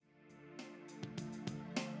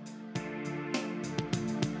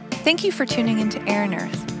Thank you for tuning into Air and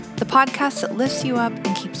Earth, the podcast that lifts you up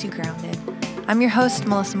and keeps you grounded. I'm your host,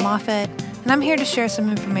 Melissa Moffett, and I'm here to share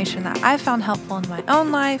some information that I've found helpful in my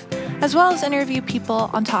own life, as well as interview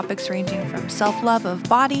people on topics ranging from self-love of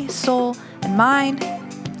body, soul, and mind,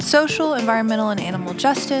 social, environmental, and animal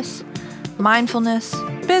justice, mindfulness,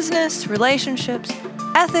 business, relationships,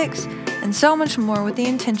 ethics, and so much more, with the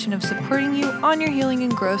intention of supporting you on your healing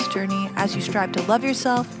and growth journey as you strive to love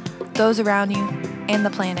yourself, those around you, and the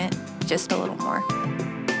planet just a little more.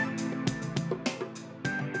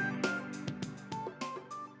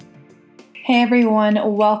 Hey everyone,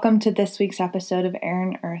 welcome to this week's episode of Air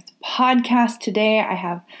and Earth podcast. Today I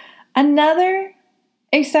have another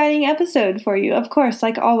exciting episode for you, of course,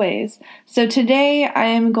 like always. So today I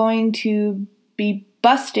am going to be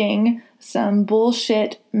busting some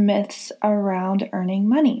bullshit myths around earning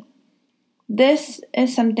money. This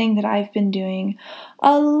is something that I've been doing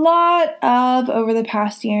a lot of over the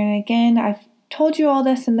past year. And again, I've told you all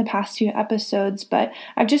this in the past few episodes, but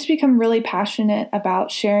I've just become really passionate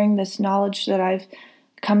about sharing this knowledge that I've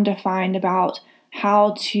come to find about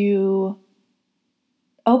how to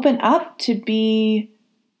open up to be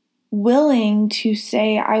willing to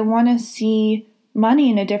say, I want to see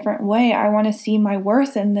money in a different way. I want to see my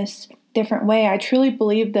worth in this different way. I truly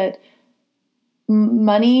believe that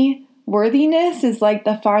money worthiness is like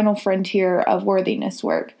the final frontier of worthiness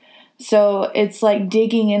work. So it's like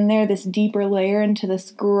digging in there, this deeper layer into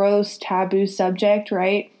this gross taboo subject,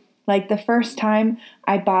 right? Like the first time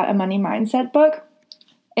I bought a money mindset book,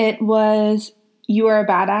 it was You Are a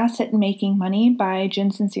Badass at Making Money by Jen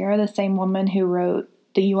Sincero, the same woman who wrote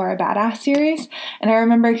the You Are a Badass series. And I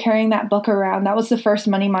remember carrying that book around. That was the first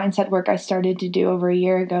money mindset work I started to do over a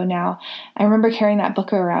year ago now. I remember carrying that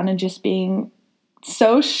book around and just being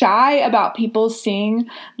so shy about people seeing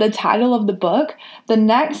the title of the book. The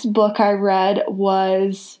next book I read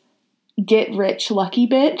was Get Rich Lucky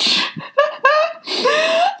Bitch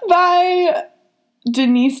by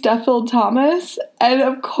Denise Duffield Thomas. And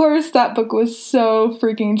of course that book was so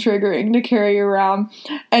freaking triggering to carry around.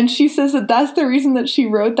 And she says that that's the reason that she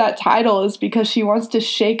wrote that title, is because she wants to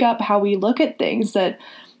shake up how we look at things, that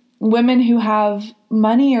women who have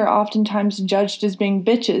money are oftentimes judged as being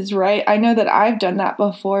bitches, right? I know that I've done that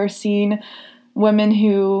before, seen women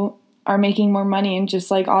who are making more money and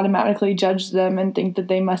just like automatically judge them and think that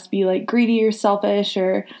they must be like greedy or selfish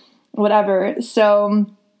or whatever. So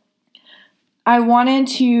I wanted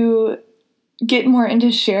to get more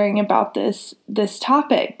into sharing about this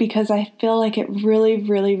topic because I feel like it really,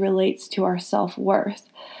 really relates to our self-worth.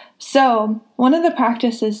 So one of the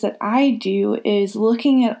practices that I do is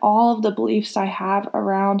looking at all of the beliefs I have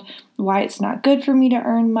around why it's not good for me to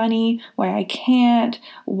earn money, why I can't,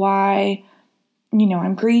 why,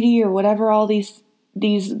 I'm greedy or whatever, all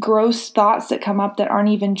these gross thoughts that come up that aren't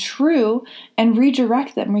even true, and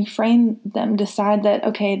redirect them, reframe them, decide that,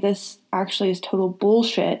 okay, this actually is total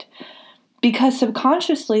bullshit, because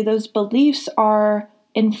subconsciously those beliefs are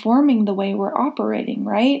informing the way we're operating,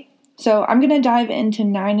 right? So I'm going to dive into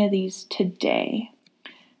 9 of these today.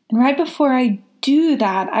 And right before I do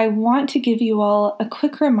that, I want to give you all a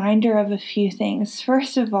quick reminder of a few things.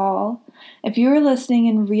 First of all, if you're listening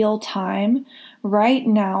in real time, right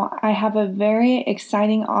now I have a very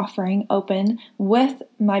exciting offering open with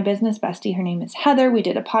my business bestie. Her name is Heather. We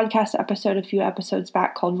did a podcast episode a few episodes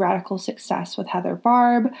back called Radical Success with Heather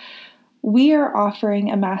Barb. We are offering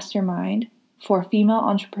a mastermind for female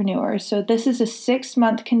entrepreneurs. So this is a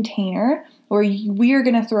 6-month container where we are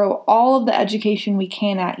going to throw all of the education we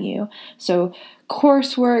can at you. So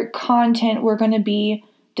coursework, content, we're going to be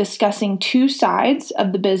discussing 2 sides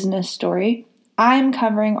of the business story. I'm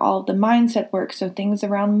covering all of the mindset work, so things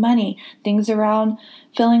around money, things around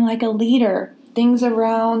feeling like a leader, things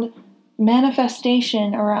around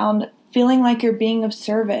manifestation, around feeling like you're being of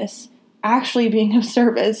service, actually being of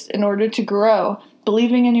service in order to grow,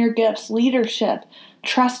 believing in your gifts, leadership,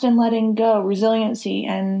 trust and letting go, resiliency,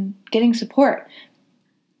 and getting support.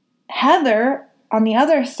 Heather, on the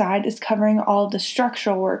other side, is covering all of the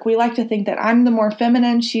structural work. We like to think that I'm the more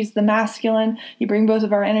feminine, she's the masculine. You bring both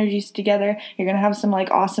of our energies together, you're going to have some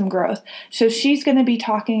like awesome growth. So she's going to be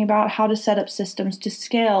talking about how to set up systems to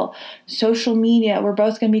scale, social media. We're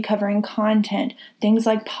both going to be covering content, things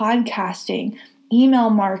like podcasting,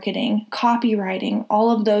 email marketing, copywriting,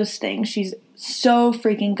 all of those things. She's so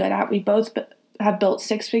freaking good at. We both have built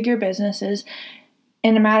 6-figure businesses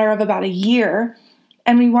in a matter of about a year,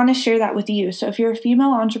 and we want to share that with you. So if you're a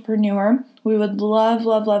female entrepreneur, we would love,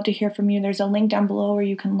 love, love to hear from you. There's a link down below where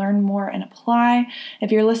you can learn more and apply.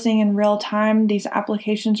 If you're listening in real time, these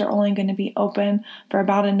applications are only going to be open for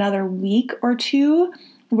about another week or 2.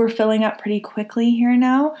 we're filling up pretty quickly here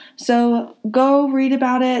now. So go read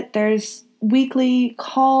about it. There's weekly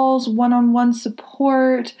calls, one-on-one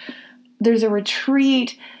support. There's a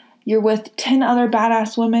retreat. You're with 10 other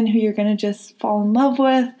badass women who you're going to just fall in love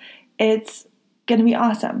with. It's going to be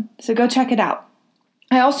awesome. So go check it out.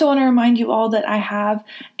 I also want to remind you all that I have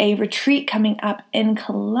a retreat coming up in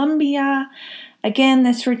Colombia. Again,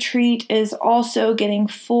 this retreat is also getting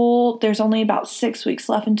full. There's only about 6 weeks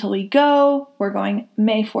left until we go. We're going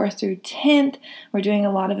May 4th through 10th. We're doing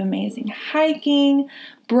a lot of amazing hiking,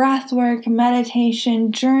 breath work,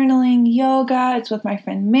 meditation, journaling, yoga. It's with my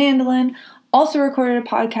friend Mandolin. Also recorded a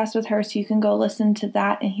podcast with her, so you can go listen to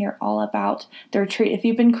that and hear all about the retreat. If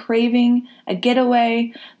you've been craving a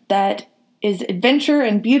getaway that is adventure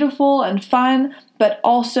and beautiful and fun, but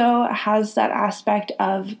also has that aspect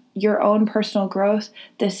of your own personal growth,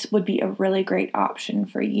 this would be a really great option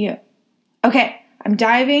for you. Okay, I'm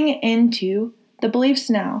diving into the beliefs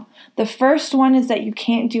now. The first one is that you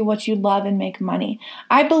can't do what you love and make money.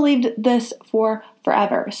 I believed this for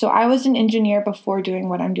forever. So I was an engineer before doing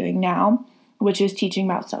what I'm doing now, which is teaching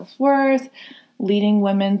about self-worth, leading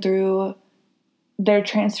women through their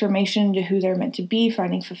transformation to who they're meant to be,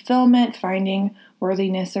 finding fulfillment, finding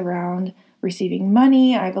worthiness around receiving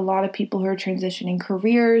money. I have a lot of people who are transitioning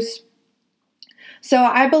careers. So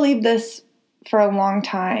I believed this for a long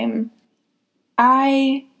time.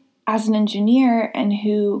 I, as an engineer and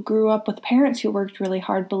who grew up with parents who worked really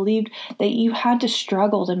hard, believed that you had to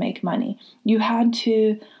struggle to make money. You had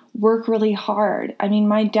to work really hard. I mean,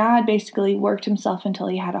 my dad basically worked himself until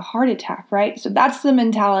he had a heart attack, right? So that's the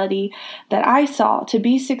mentality that I saw. To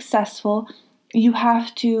be successful, you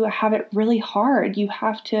have to have it really hard. You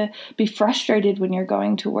have to be frustrated when you're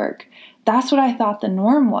going to work. That's what I thought the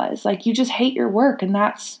norm was. Like, you just hate your work, and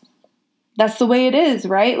that's the way it is,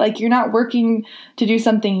 right? Like, you're not working to do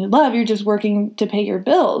something you love. You're just working to pay your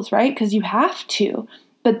bills, right? Because you have to.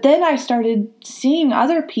 But then I started seeing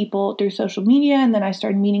other people through social media, and then I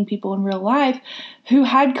started meeting people in real life who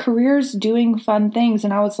had careers doing fun things.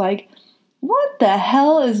 And I was like, what the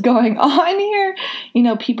hell is going on here? You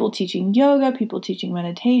know, people teaching yoga, people teaching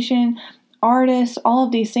meditation, artists, all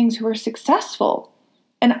of these things who are successful.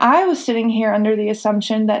 And I was sitting here under the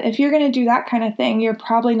assumption that if you're going to do that kind of thing, you're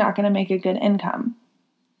probably not going to make a good income.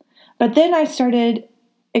 But then I started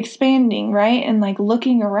expanding, right? And like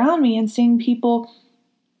looking around me and seeing people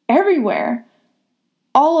everywhere,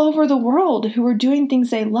 all over the world, who were doing things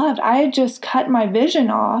they loved. I had just cut my vision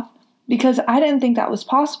off because I didn't think that was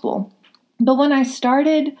possible. But when I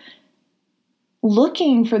started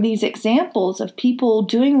looking for these examples of people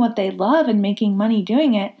doing what they love and making money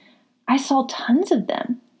doing it, I saw tons of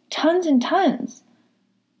them, tons and tons.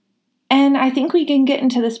 And I think we can get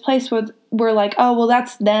into this place where we're like, oh, well,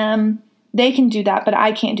 that's them. They can do that, but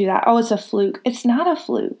I can't do that. Oh, it's a fluke. It's not a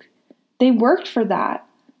fluke. They worked for that.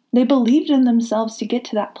 They believed in themselves to get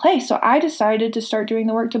to that place. So I decided to start doing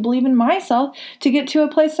the work to believe in myself to get to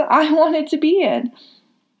a place that I wanted to be in.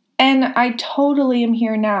 And I totally am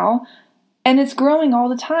here now. And it's growing all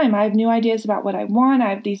the time. I have new ideas about what I want. I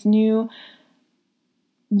have these new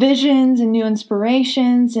visions and new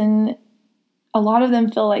inspirations. And a lot of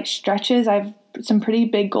them feel like stretches. I have some pretty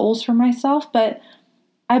big goals for myself. But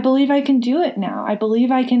I believe I can do it now. I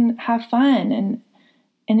believe I can have fun. And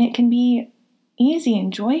it can be easy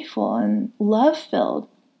and joyful and love-filled.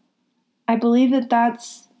 I believe that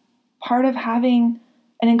that's part of having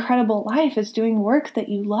an incredible life, is doing work that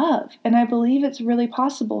you love. And I believe it's really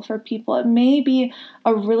possible for people. It may be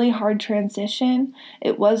a really hard transition.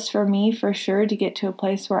 It was for me, for sure, to get to a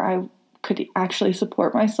place where I could actually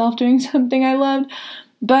support myself doing something I loved.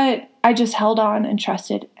 But I just held on and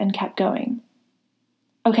trusted and kept going.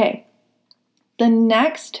 Okay, the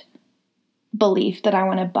next belief that I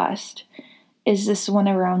want to bust is this one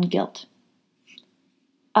around guilt.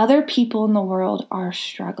 Other people in the world are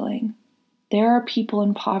struggling. There are people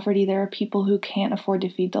in poverty. There are people who can't afford to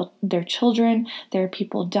feed their children. There are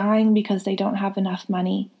people dying because they don't have enough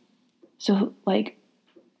money. So, like,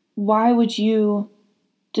 why would you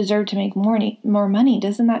deserve to make more money?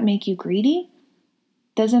 Doesn't that make you greedy?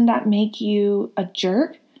 Doesn't that make you a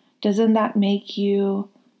jerk? Doesn't that make you,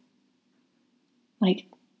 like,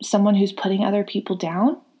 someone who's putting other people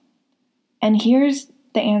down? And here's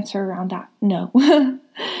the answer around that. No.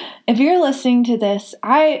 If you're listening to this,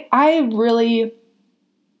 I really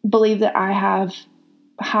believe that I have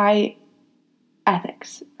high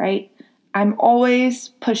ethics, right? I'm always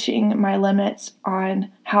pushing my limits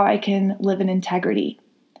on how I can live in integrity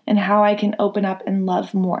and how I can open up and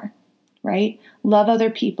love more, right? Love other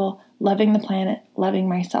people, loving the planet, loving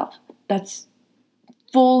myself. That's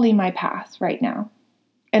fully my path right now.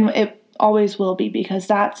 And always will be, because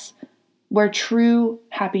that's where true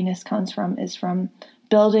happiness comes from, is from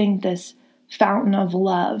building this fountain of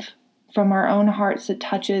love from our own hearts that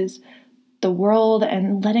touches the world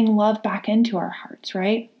and letting love back into our hearts,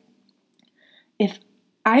 right? If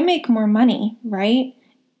I make more money, right,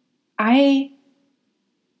 I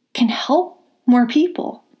can help more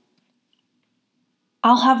people.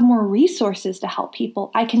 I'll have more resources to help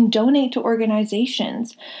people. I can donate to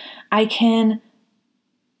organizations. I can,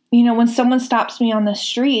 when someone stops me on the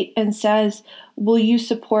street and says, will you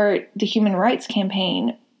support the Human Rights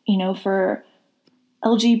Campaign, for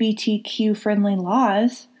LGBTQ friendly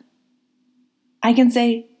laws? I can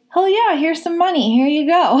say, hell yeah, here's some money. Here you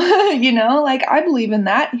go. I believe in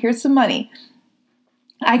that. Here's some money.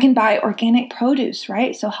 I can buy organic produce,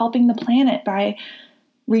 right? So helping the planet by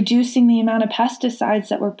reducing the amount of pesticides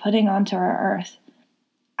that we're putting onto our earth.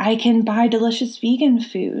 I can buy delicious vegan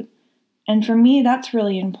food. And for me, that's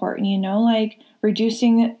really important,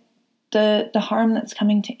 reducing the harm that's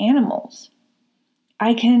coming to animals.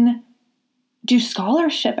 I can do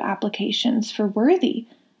scholarship applications for Worthy,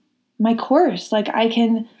 my course. I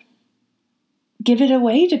can give it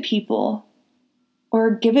away to people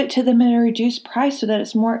or give it to them at a reduced price so that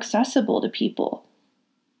it's more accessible to people.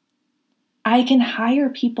 I can hire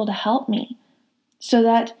people to help me so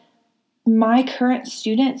that my current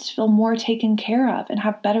students feel more taken care of and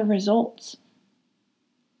have better results.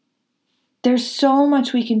 There's so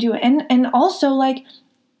much we can do. And also,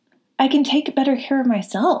 I can take better care of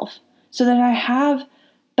myself so that I have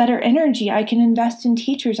better energy. I can invest in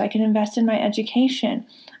teachers. I can invest in my education.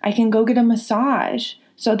 I can go get a massage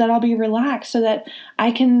so that I'll be relaxed, so that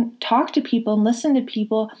I can talk to people and listen to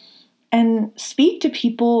people and speak to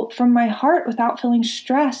people from my heart without feeling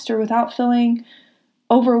stressed or without feeling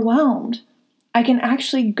overwhelmed. I can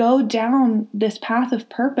actually go down this path of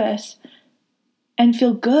purpose and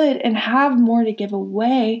feel good and have more to give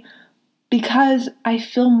away because I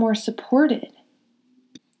feel more supported.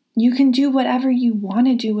 You can do whatever you want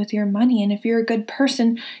to do with your money. And if you're a good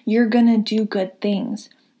person, you're going to do good things.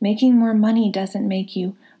 Making more money doesn't make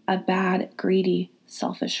you a bad, greedy,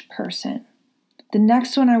 selfish person. The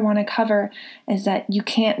next one I want to cover is that you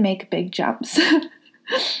can't make big jumps.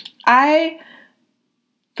 I,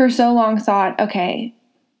 for so long, thought, okay,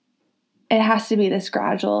 it has to be this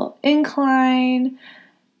gradual incline.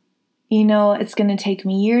 It's going to take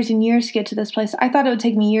me years and years to get to this place. I thought it would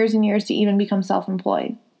take me years and years to even become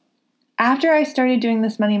self-employed. After I started doing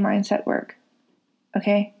this money mindset work,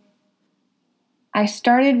 okay, I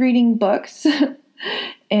started reading books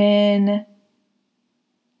in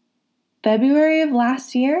February of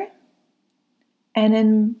last year. And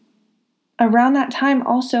then around that time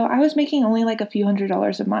also, I was making only a few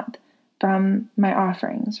 $100s a month from my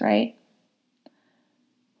offerings, right?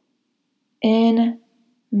 In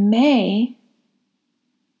May,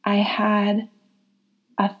 I had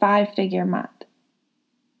a 5-figure month.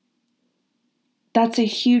 That's a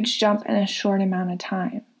huge jump in a short amount of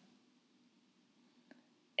time.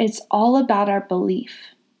 It's all about our belief.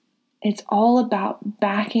 It's all about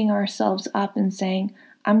backing ourselves up and saying,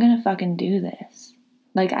 I'm going to fucking do this.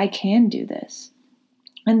 I can do this.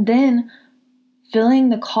 And then feeling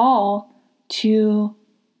the call to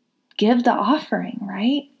give the offering,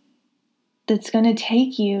 right? That's going to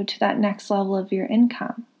take you to that next level of your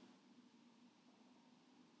income.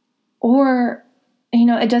 Or,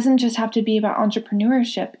 it doesn't just have to be about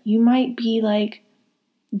entrepreneurship. You might be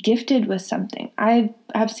gifted with something. I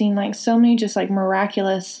have seen so many just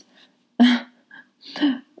miraculous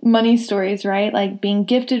money stories, right? Being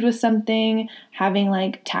gifted with something,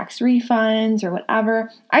 having tax refunds or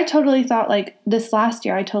whatever. I totally thought this last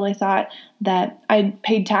year, I totally thought that I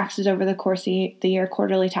paid taxes over the course of the year,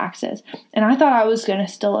 quarterly taxes. And I thought I was going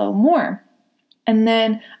to still owe more. And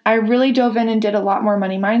then I really dove in and did a lot more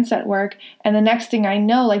money mindset work. And the next thing I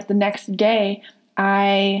know, the next day,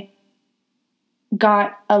 I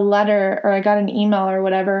got a letter or I got an email or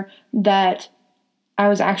whatever that I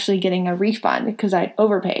was actually getting a refund because I'd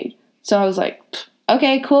overpaid. So I was like,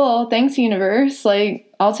 okay, cool. Thanks, universe.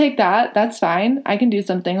 I'll take that. That's fine. I can do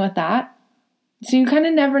something with that. So you kind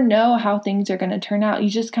of never know how things are going to turn out. You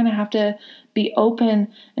just kind of have to be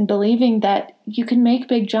open and believing that you can make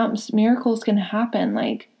big jumps. Miracles can happen.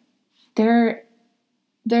 There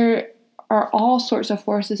are all sorts of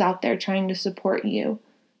forces out there trying to support you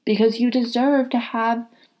because you deserve to have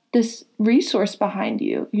this resource behind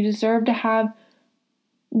you. You deserve to have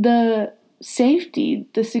the safety,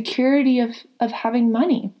 the security of having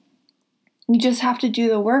money. You just have to do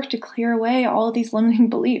the work to clear away all of these limiting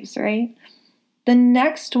beliefs, right? The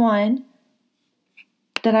next one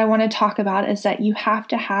that I want to talk about is that you have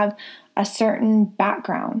to have a certain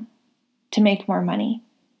background. to make more money.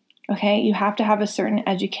 Okay? You have to have a certain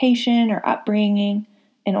education or upbringing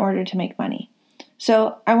in order to make money.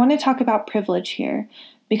 So I want to talk about privilege here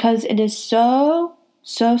because it is so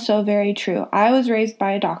very true. I was raised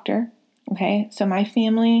by a doctor. Okay? So my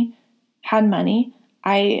family had money.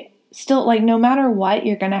 I still, like, no matter what,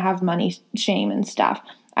 you're going to have money shame and stuff.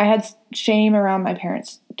 I had shame around my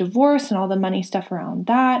parents' divorce and all the money stuff around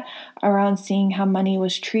that, around seeing how money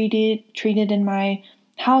was treated in my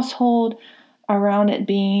household, around it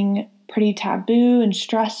being pretty taboo and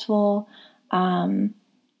stressful,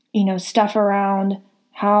 stuff around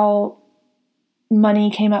how money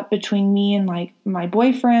came up between me and like my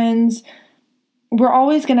boyfriends. We're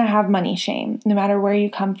always going to have money shame, no matter where you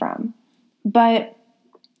come from. But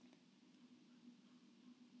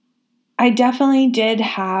I definitely did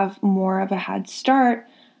have more of a head start,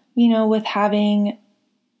 with having,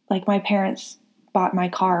 like, my parents bought my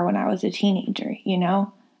car when I was a teenager,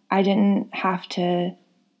 I didn't have to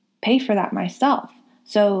pay for that myself.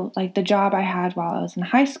 So, like, the job I had while I was in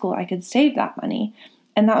high school, I could save that money,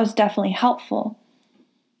 and that was definitely helpful.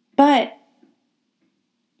 But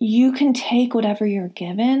you can take whatever you're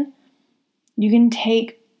given. You can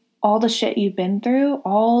take all the shit you've been through,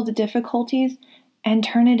 all the difficulties, and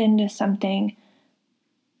turn it into something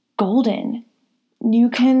golden. You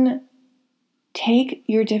can take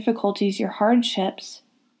your difficulties, your hardships,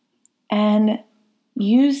 and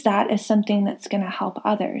use that as something that's going to help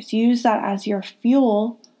others. Use that as your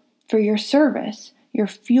fuel for your service, your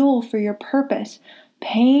fuel for your purpose.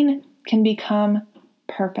 Pain can become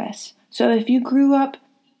purpose. So if you grew up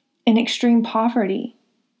in extreme poverty,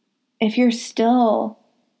 if you're still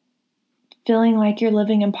feeling like you're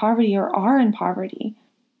living in poverty or are in poverty,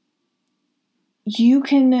 you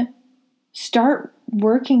can start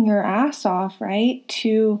working your ass off, right,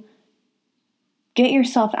 to get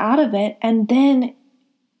yourself out of it, and then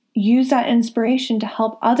use that inspiration to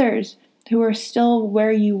help others who are still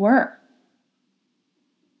where you were.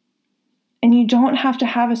 And you don't have to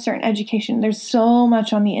have a certain education. There's so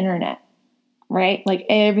much on the internet, right? Like,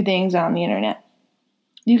 everything's on the internet.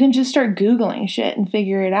 You can just start Googling shit and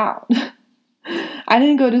figure it out. I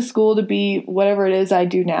didn't go to school to be whatever it is I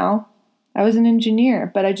do now. I was an engineer,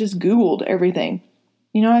 but I just Googled everything.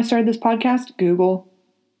 I started this podcast? Google.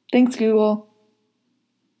 Thanks, Google.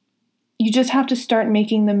 You just have to start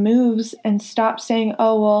making the moves and stop saying,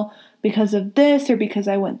 oh, well, because of this, or because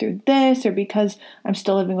I went through this, or because I'm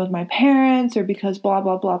still living with my parents, or because blah,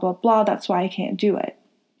 blah, blah, blah, blah, that's why I can't do it.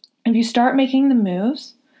 If you start making the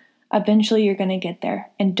moves, eventually you're going to get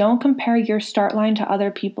there. And don't compare your start line to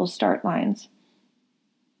other people's start lines.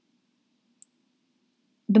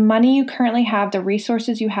 The money you currently have, the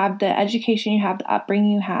resources you have, the education you have, the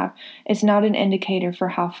upbringing you have is not an indicator for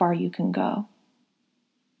how far you can go.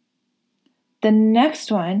 The next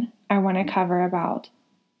one I want to cover about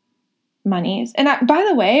monies. And by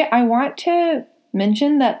the way, I want to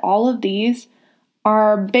mention that all of these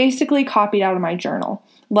are basically copied out of my journal.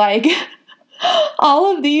 Like,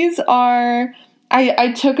 all of these are,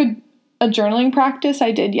 I took a journaling practice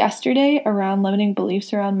I did yesterday around limiting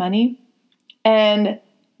beliefs around money and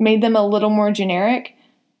made them a little more generic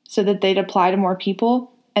so that they'd apply to more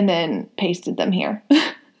people, and then pasted them here.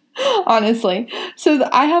 Honestly. So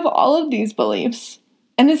I have all of these beliefs,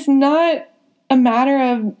 and it's not a matter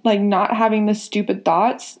of like not having the stupid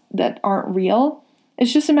thoughts that aren't real.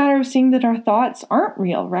 It's just a matter of seeing that our thoughts aren't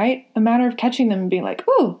real, right? A matter of catching them and being like,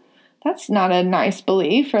 ooh, that's not a nice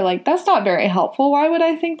belief, or like, that's not very helpful. Why would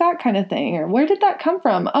I think that kind of thing? Or where did that come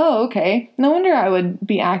from? Oh, okay. No wonder I would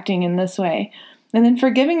be acting in this way. And then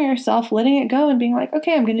forgiving yourself, letting it go, and being like,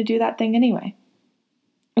 okay, I'm going to do that thing anyway.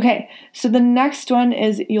 Okay, so the next one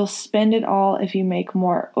is you'll spend it all if you make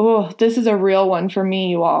more. Oh, this is a real one for me,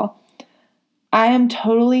 you all. I am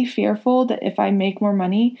totally fearful that if I make more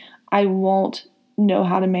money, I won't know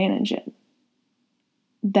how to manage it.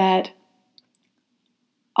 That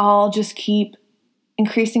I'll just keep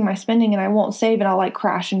increasing my spending and I won't save, and I'll like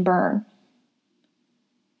crash and burn.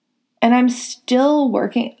 And I'm still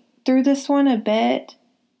working through this one a bit,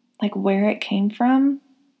 like where it came from.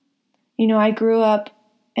 I grew up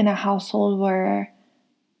in a household where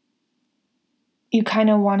you kind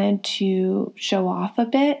of wanted to show off a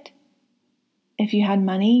bit. If you had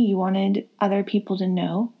money, you wanted other people to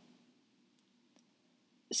know.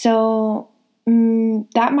 So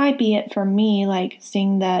that might be it for me, like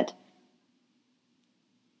seeing that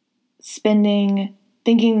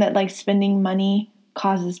thinking that like spending money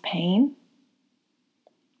causes pain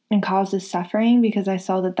and causes suffering, because I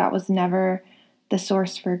saw that was never the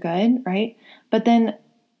source for good, right? But then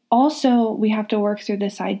also we have to work through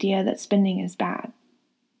this idea that spending is bad.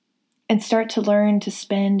 and start to learn to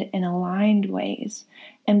spend in aligned ways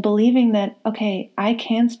and believing that, okay, I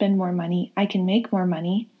can spend more money, I can make more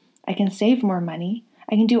money, I can save more money,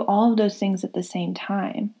 I can do all of those things at the same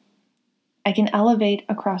time. I can elevate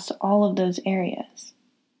across all of those areas.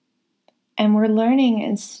 And we're learning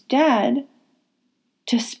instead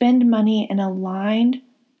to spend money in aligned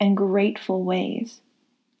and grateful ways.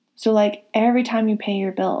 So like every time you pay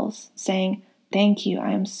your bills, saying, thank you.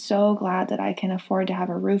 I am so glad that I can afford to have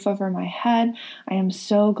a roof over my head. I am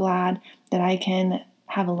so glad that I can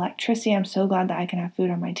have electricity. I'm so glad that I can have food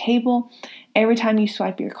on my table. Every time you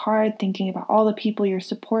swipe your card, thinking about all the people you're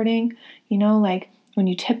supporting, like when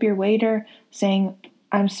you tip your waiter, saying,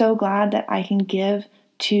 I'm so glad that I can give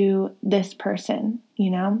to this person,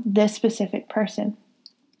 this specific person.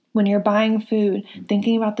 When you're buying food,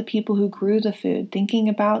 thinking about the people who grew the food, thinking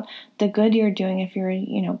about the good you're doing if you're,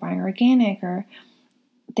 buying organic or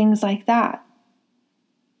things like that.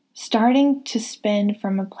 Starting to spend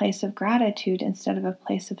from a place of gratitude instead of a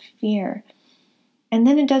place of fear. And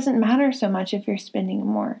then it doesn't matter so much if you're spending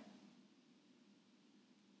more.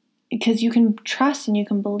 Because you can trust and you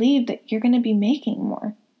can believe that you're going to be making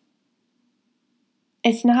more.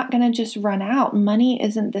 It's not going to just run out. Money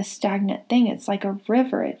isn't this stagnant thing. It's like a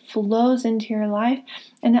river. It flows into your life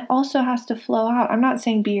and it also has to flow out. I'm not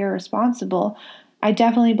saying be irresponsible. I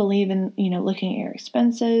definitely believe in, looking at your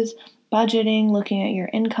expenses, budgeting, looking at your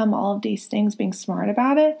income, all of these things, being smart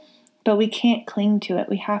about it. But we can't cling to it.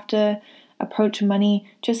 We have to approach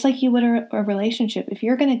money just like you would a relationship. If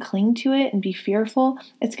you're going to cling to it and be fearful,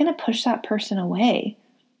 it's going to push that person away.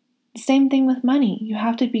 Same thing with money. You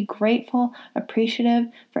have to be grateful, appreciative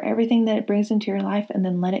for everything that it brings into your life and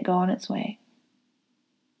then let it go on its way.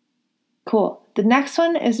 Cool. The next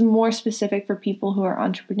one is more specific for people who are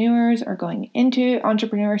entrepreneurs or going into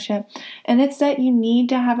entrepreneurship, and it's that you need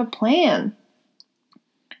to have a plan.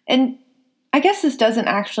 And I guess this doesn't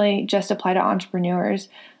actually just apply to entrepreneurs.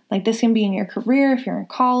 Like this can be in your career if you're in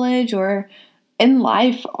college or in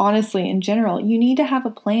life, honestly, in general. You need to have a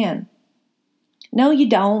plan. No, you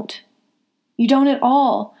don't. You don't at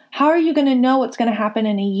all. How are you going to know what's going to happen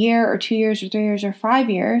in a year or 2 years or 3 years or 5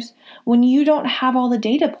 years when you don't have all the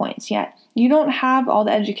data points yet? You don't have all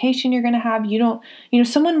the education you're going to have.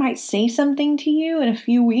 Someone might say something to you in a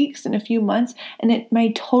few weeks, in a few months, and it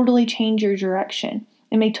may totally change your direction.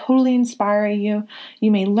 It may totally inspire you.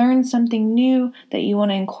 You may learn something new that you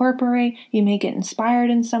want to incorporate. You may get inspired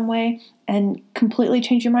in some way and completely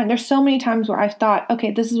change your mind. There's so many times where I've thought,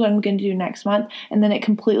 okay, this is what I'm going to do next month, and then it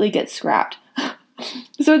completely gets scrapped.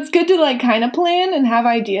 So it's good to kind of plan and have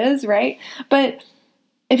ideas, right? But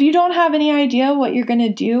if you don't have any idea what you're going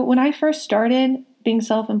to do, when I first started being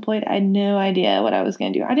self-employed, I had no idea what I was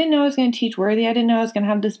going to do. I didn't know I was going to teach Worthy. I didn't know I was going to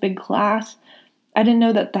have this big class. I didn't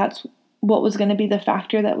know that that's what was going to be the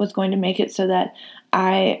factor that was going to make it so that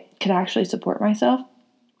I could actually support myself.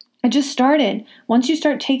 I just started. Once you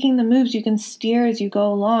start taking the moves, you can steer as you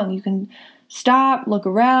go along. You can stop, look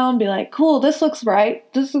around, be like, cool, this looks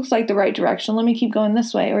right. This looks like the right direction. Let me keep going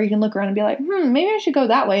this way. Or you can look around and be like, maybe I should go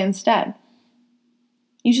that way instead.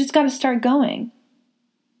 You just got to start going.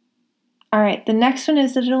 All right, the next one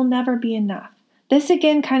is that it'll never be enough. This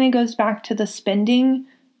again kind of goes back to the spending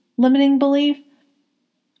limiting belief.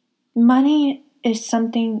 Money is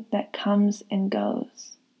something that comes and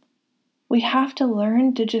goes. We have to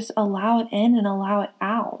learn to just allow it in and allow it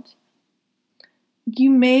out. You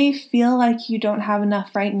may feel like you don't have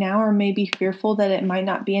enough right now or may be fearful that it might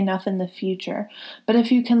not be enough in the future. But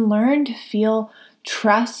if you can learn to feel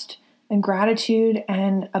trust and gratitude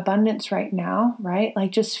and abundance right now, right?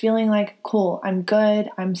 Like just feeling like, cool, I'm good,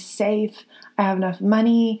 I'm safe, I have enough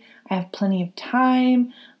money, I have plenty of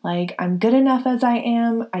time, like I'm good enough as I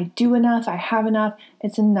am, I do enough, I have enough,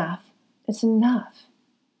 it's enough. It's enough.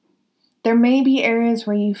 There may be areas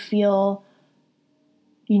where you feel,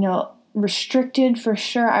 restricted for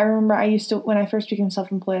sure. I remember when I first became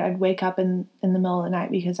self-employed, I'd wake up in the middle of the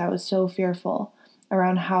night because I was so fearful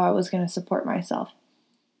around how I was going to support myself.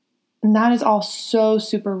 And that is all so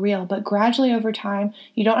super real. But gradually over time,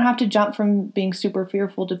 you don't have to jump from being super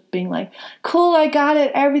fearful to being like, cool, I got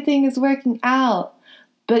it. Everything is working out.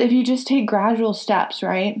 But if you just take gradual steps,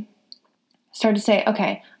 right? Start to say,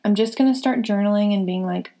 okay, I'm just going to start journaling and being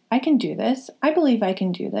like, I can do this. I believe I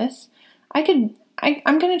can do this.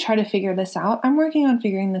 I'm going to try to figure this out. I'm working on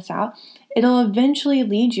figuring this out. It'll eventually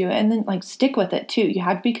lead you, and then stick with it too. You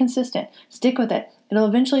have to be consistent. Stick with it. It'll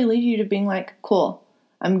eventually lead you to being like, cool,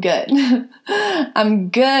 I'm good. I'm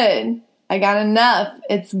good. I got enough.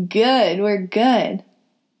 It's good. We're good.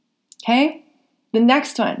 Okay? The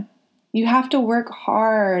next one, you have to work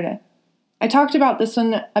hard. I talked about this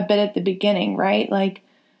one a bit at the beginning, right? Like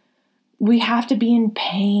we have to be in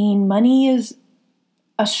pain. Money is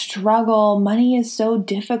a struggle. Money is so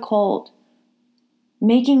difficult.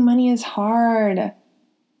 Making money is hard.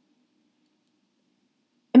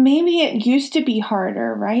 Maybe it used to be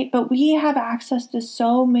harder, right? But we have access to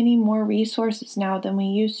so many more resources now than we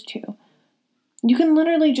used to. You can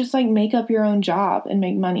literally just make up your own job and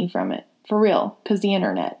make money from it, for real, because the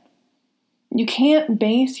internet. You can't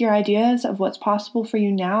base your ideas of what's possible for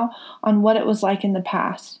you now on what it was like in the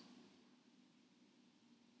past.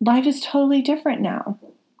 Life is totally different now.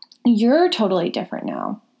 You're totally different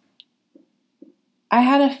now. I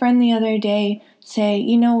had a friend the other day say,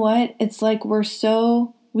 you know what? It's like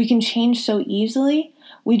we can change so easily,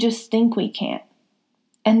 we just think we can't.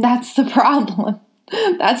 And that's the problem.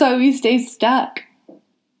 That's why we stay stuck.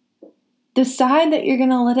 Decide that you're going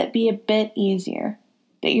to let it be a bit easier,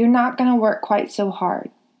 that you're not going to work quite so hard,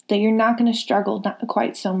 that you're not going to struggle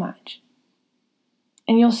quite so much.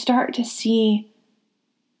 And you'll start to see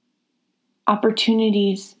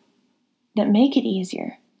opportunities that make it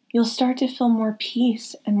easier. You'll start to feel more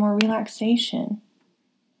peace and more relaxation.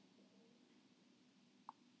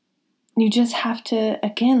 You just have to,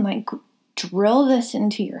 again, drill this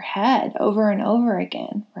into your head over and over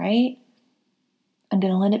again, right? I'm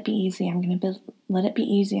going to let it be easy. I'm going to let it be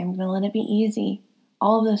easy. I'm going to let it be easy.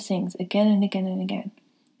 All of those things again and again and again.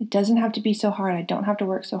 It doesn't have to be so hard. I don't have to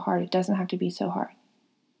work so hard. It doesn't have to be so hard.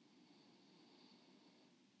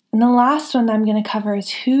 And the last one that I'm going to cover is,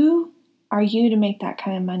 who are you to make that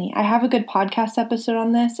kind of money? I have a good podcast episode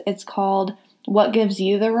on this. It's called What Gives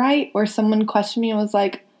You the Right? Where someone questioned me and was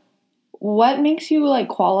like, what makes you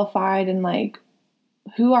qualified and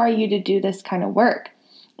who are you to do this kind of work?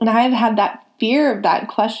 And I have had that fear of that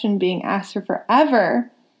question being asked for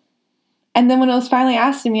forever. And then when it was finally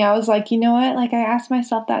asked to me, I was like, you know what? I ask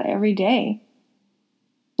myself that every day.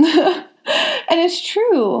 And it's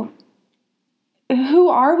true. Who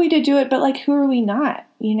are we to do it? But who are we not?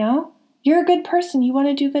 You're a good person. You want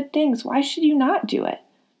to do good things. Why should you not do it?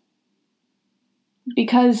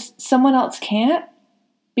 Because someone else can't?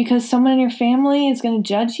 Because someone in your family is going to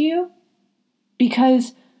judge you?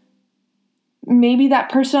 Because maybe that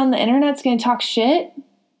person on the internet is going to talk shit?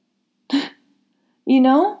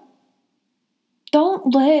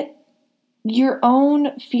 Don't let your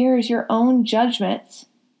own fears, your own judgments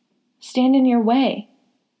stand in your way.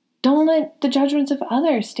 Don't let the judgments of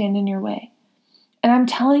others stand in your way. And I'm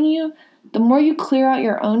telling you, the more you clear out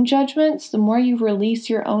your own judgments, the more you release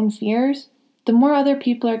your own fears, the more other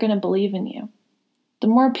people are going to believe in you. The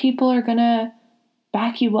more people are going to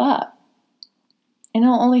back you up. And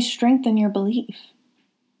it'll only strengthen your belief.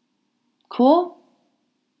 Cool?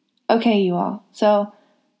 Okay, you all. So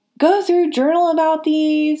go through, journal about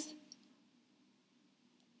these.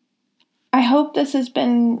 I hope this has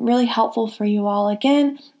been really helpful for you all.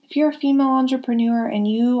 Again, if you're a female entrepreneur and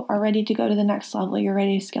you are ready to go to the next level, you're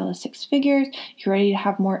ready to scale to 6 figures, you're ready to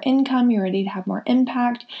have more income, you're ready to have more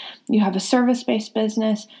impact, you have a service-based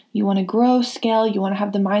business, you want to grow, scale, you want to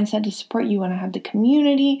have the mindset to support, you want to have the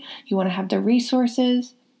community, you want to have the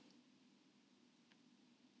resources,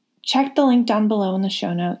 check the link down below in the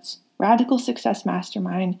show notes. Radical Success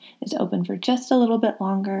Mastermind is open for just a little bit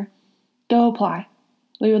longer. Go apply.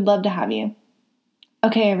 We would love to have you.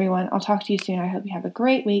 Okay, everyone, I'll talk to you soon. I hope you have a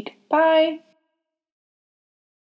great week. Bye.